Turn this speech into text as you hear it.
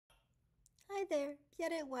Hi there,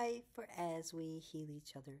 Pierre Wife for As We Heal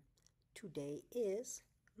Each Other. Today is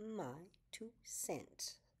my 2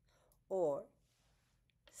 cents or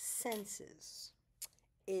senses.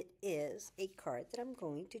 It is a card that I'm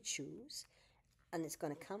going to choose, and it's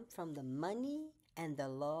going to come from The Money and the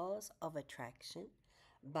Laws of Attraction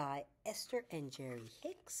by Esther and Jerry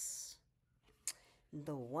Hicks.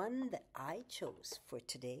 The one that I chose for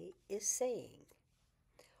today is saying,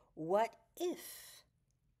 what if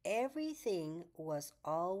everything was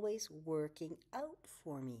always working out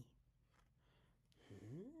for me?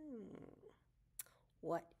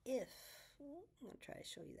 What if, I'm going to try to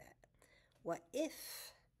show you that. What if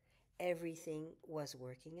everything was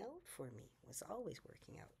working out for me, was always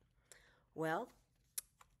working out? Well,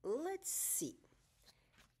 let's see.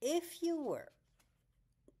 If you were,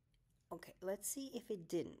 okay, let's see if it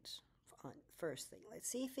didn't. First thing, let's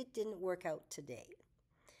see if it didn't work out today.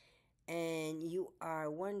 And you are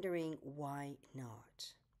wondering why not.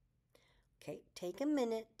 Okay, take a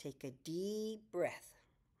minute, take a deep breath.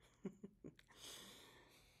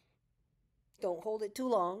 Don't hold it too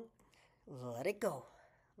long. Let it go.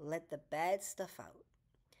 Let the bad stuff out.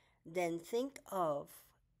 Then think of,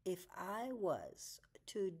 if I was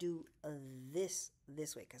to do this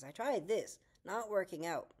way, because I tried this, not working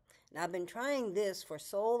out. And I've been trying this for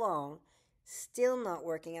so long, still not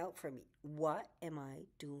working out for me. What am I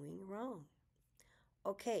doing wrong?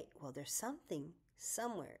 Okay, well, there's something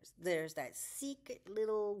somewhere. There's that secret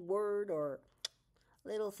little word or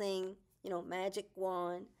little thing, magic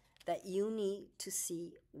wand that you need to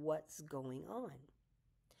see what's going on.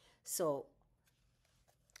 So,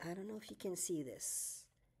 I don't know if you can see this.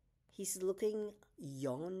 He's looking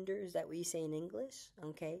yonder. Is that what you say in English?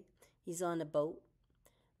 Okay. He's on a boat.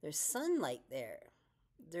 There's sunlight there.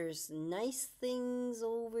 There's nice things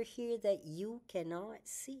over here that you cannot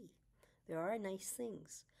see. There are nice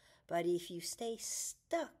things. But if you stay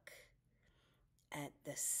stuck at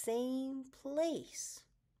the same place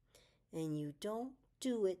and you don't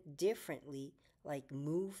do it differently, like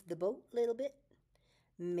move the boat a little bit,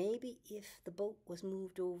 maybe if the boat was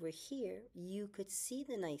moved over here, you could see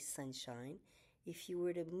the nice sunshine. If you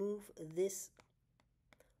were to move this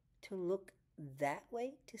to look that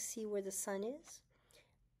way to see where the sun is,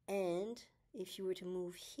 and if you were to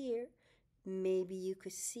move here, maybe you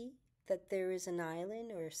could see that there is an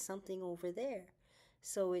island or something over there.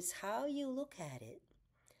 So it's how you look at it,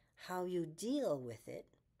 how you deal with it,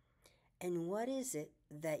 and what is it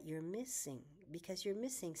that you're missing, because you're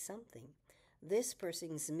missing something. This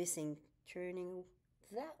person's missing turning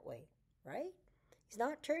that way, right? He's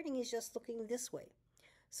not turning, he's just looking this way.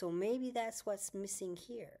 So maybe that's what's missing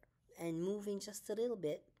here, and moving just a little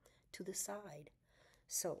bit to the side.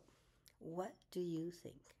 So, what do you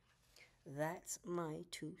think? That's my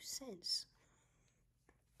 2 cents.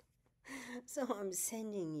 So I'm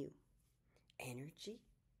sending you energy,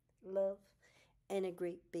 love, and a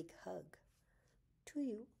great big hug to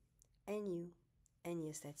you, and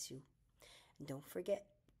yes, that's you. And don't forget,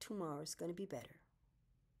 tomorrow's going to be better.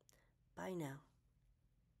 Bye now.